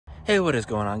Hey, what is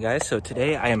going on, guys? So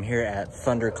today I am here at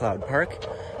Thundercloud Park,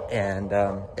 and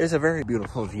it's a very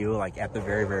beautiful view, like at the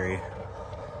very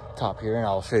top here, and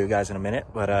I'll show you guys in a minute,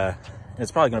 but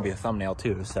it's probably going to be a thumbnail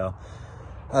too. So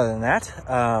other than that,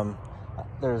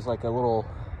 there's like a little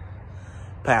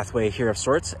pathway here of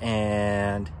sorts,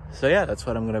 and so yeah, that's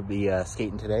what I'm going to be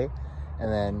skating today, and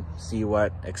then see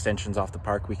what extensions off the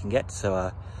park we can get.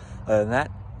 So other than that,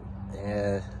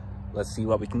 let's see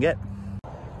what we can get.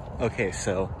 Okay,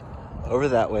 so over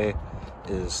that way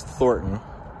is Thornton,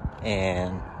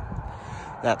 and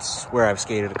that's where I've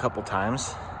skated a couple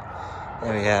times.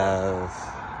 And we have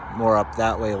more up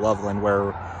that way, Loveland,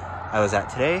 where I was at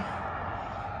today.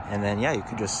 And then, yeah, you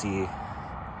could just see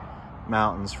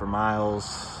mountains for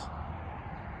miles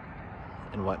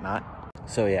and whatnot.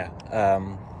 So yeah,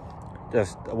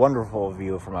 just a wonderful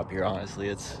view from up here, honestly.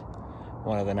 It's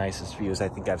one of the nicest views I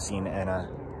think I've seen in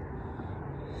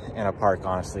a park,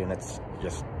 honestly, and it's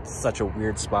just such a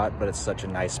weird spot, but it's such a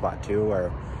nice spot too,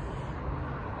 where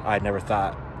I'd never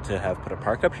thought to have put a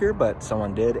park up here, but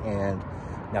someone did, and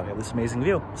now we have this amazing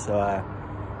view. So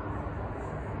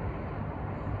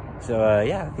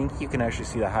yeah, I think you can actually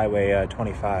see the Highway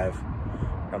 25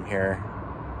 from here.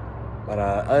 But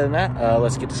other than that,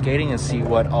 let's get to skating and see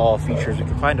what all features we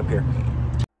can find up here.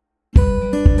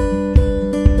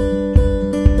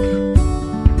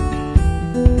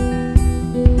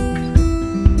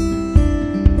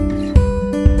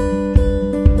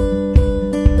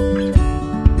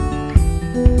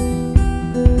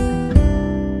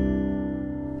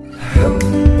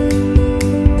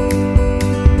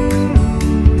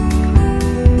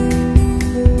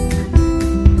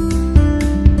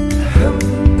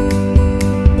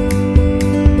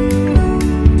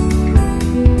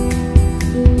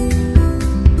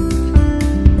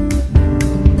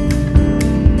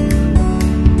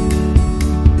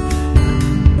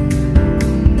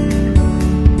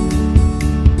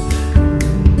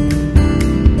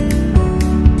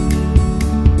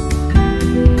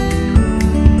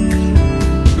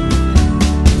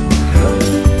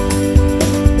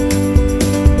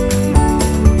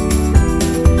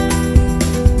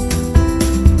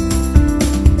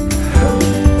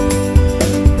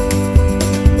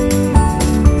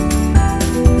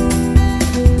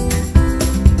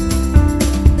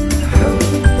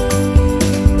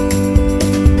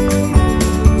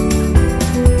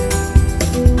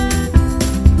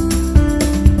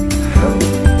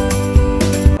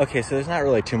 Okay, so there's not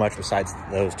really too much besides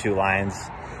those two lines.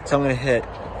 So I'm gonna hit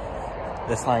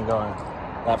this line going,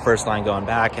 that first line going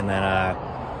back, and then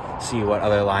see what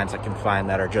other lines I can find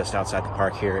that are just outside the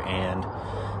park here, and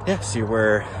yeah, see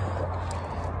where,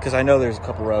 because I know there's a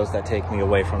couple roads that take me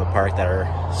away from the park that are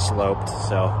sloped.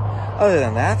 So other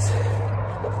than that,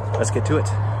 let's get to it.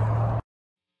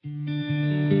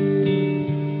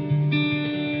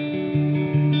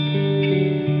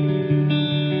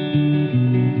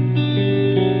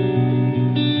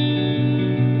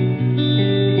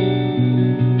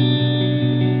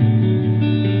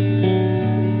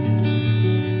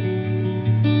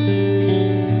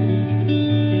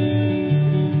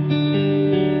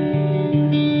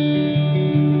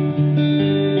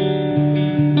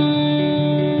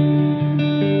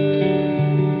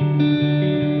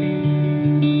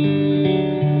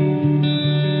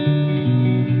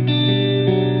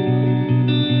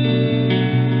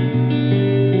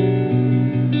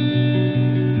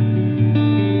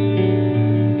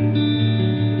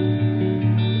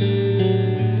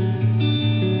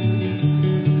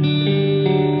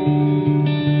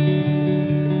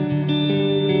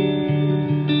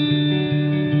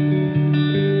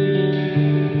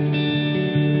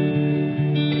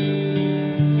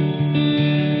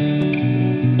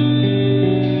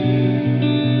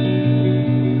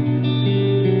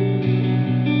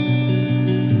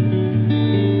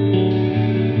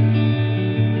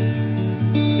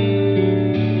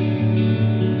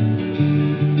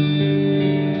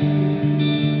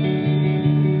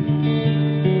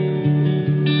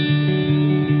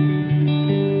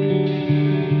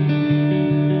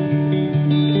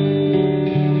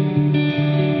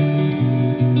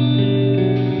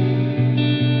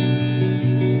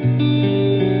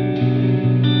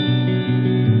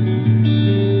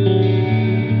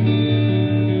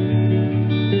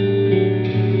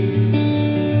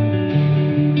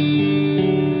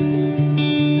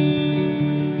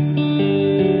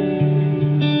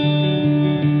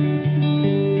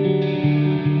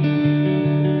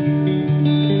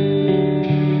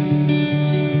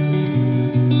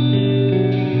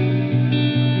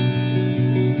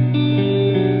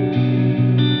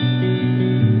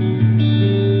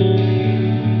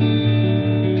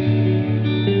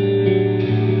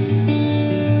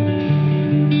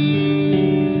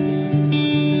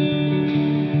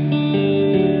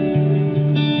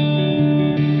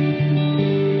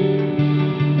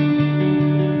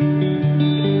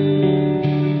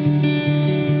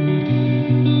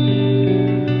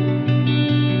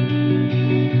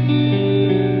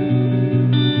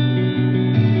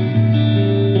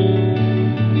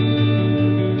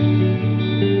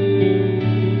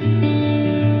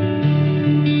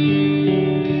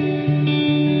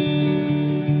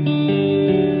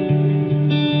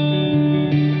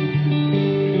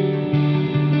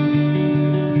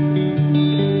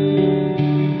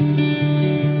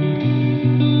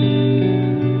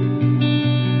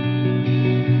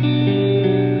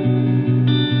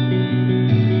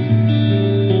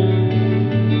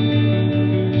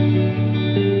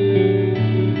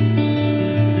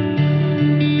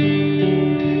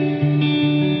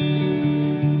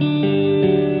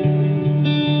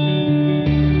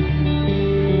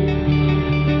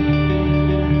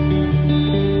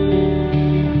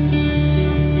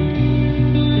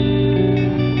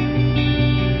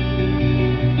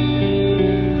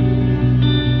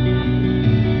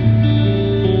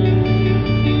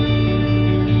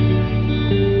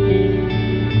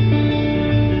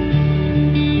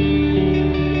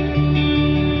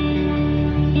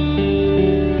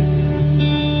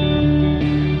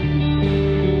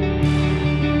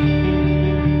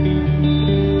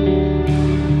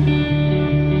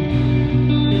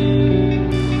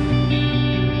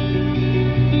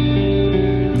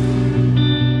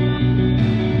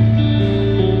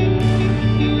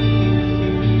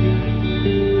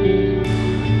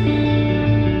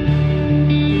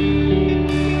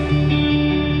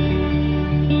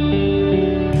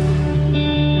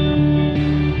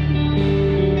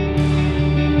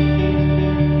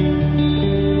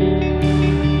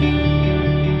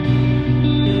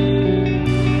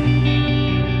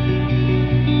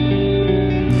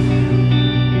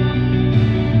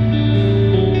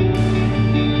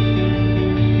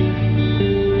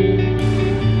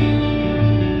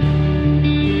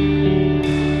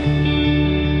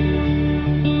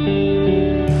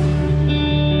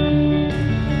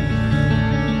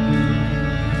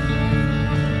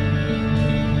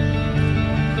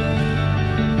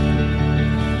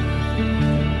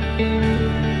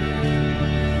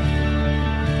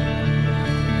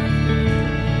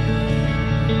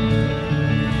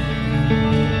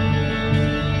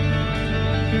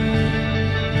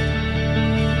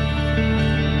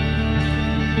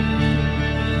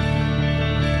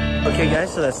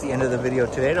 guys, so that's the end of the video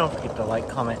today. Don't forget to like,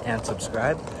 comment, and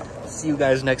subscribe. See you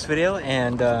guys next video.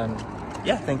 And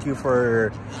yeah, thank you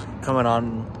for coming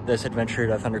on this adventure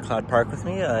to Thundercloud Park with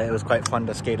me. It was quite fun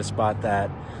to skate a spot that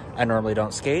I normally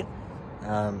don't skate.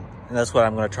 And that's what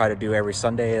I'm going to try to do every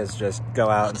Sunday, is just go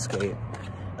out and skate.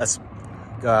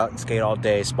 Go out and skate all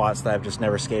day, spots that I've just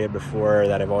never skated before,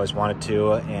 that I've always wanted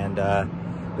to, and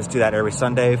just do that every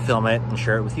Sunday, film it, and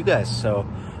share it with you guys. So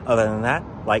other than that,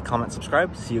 like, comment,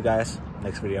 subscribe. See you guys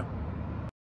next video.